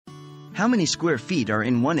How many square feet are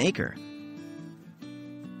in 1 acre?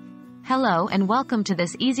 Hello and welcome to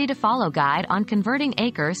this easy-to-follow guide on converting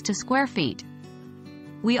acres to square feet.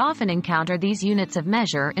 We often encounter these units of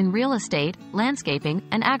measure in real estate, landscaping,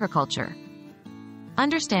 and agriculture.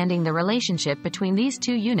 Understanding the relationship between these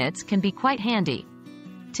two units can be quite handy.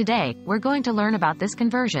 Today, we're going to learn about this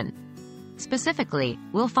conversion. Specifically,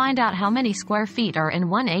 we'll find out how many square feet are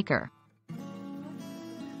in 1 acre.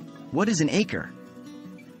 What is an acre?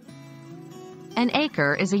 An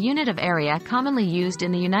acre is a unit of area commonly used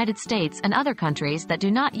in the United States and other countries that do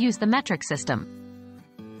not use the metric system.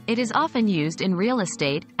 It is often used in real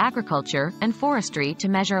estate, agriculture, and forestry to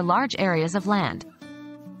measure large areas of land.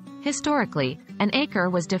 Historically, an acre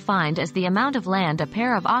was defined as the amount of land a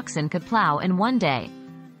pair of oxen could plow in one day.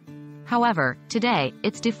 However, today,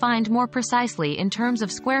 it's defined more precisely in terms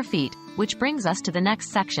of square feet, which brings us to the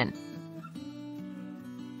next section.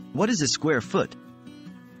 What is a square foot?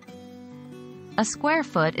 A square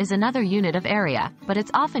foot is another unit of area, but it's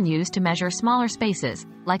often used to measure smaller spaces,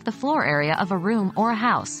 like the floor area of a room or a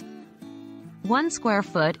house. 1 square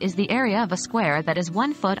foot is the area of a square that is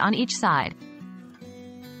 1 foot on each side.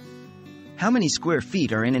 How many square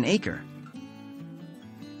feet are in an acre?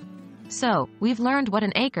 So, we've learned what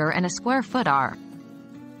an acre and a square foot are.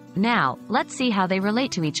 Now, let's see how they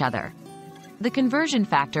relate to each other. The conversion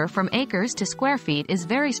factor from acres to square feet is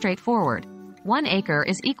very straightforward. 1 acre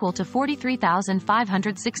is equal to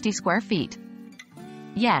 43,560 square feet.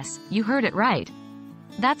 Yes, you heard it right.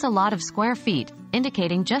 That's a lot of square feet,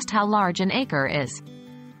 indicating just how large an acre is.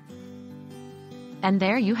 And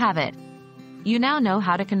there you have it. You now know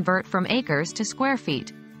how to convert from acres to square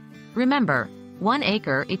feet. Remember, 1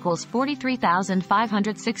 acre equals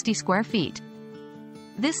 43,560 square feet.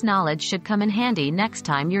 This knowledge should come in handy next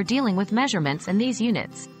time you're dealing with measurements in these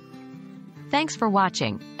units. Thanks for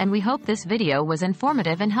watching, and we hope this video was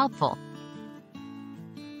informative and helpful.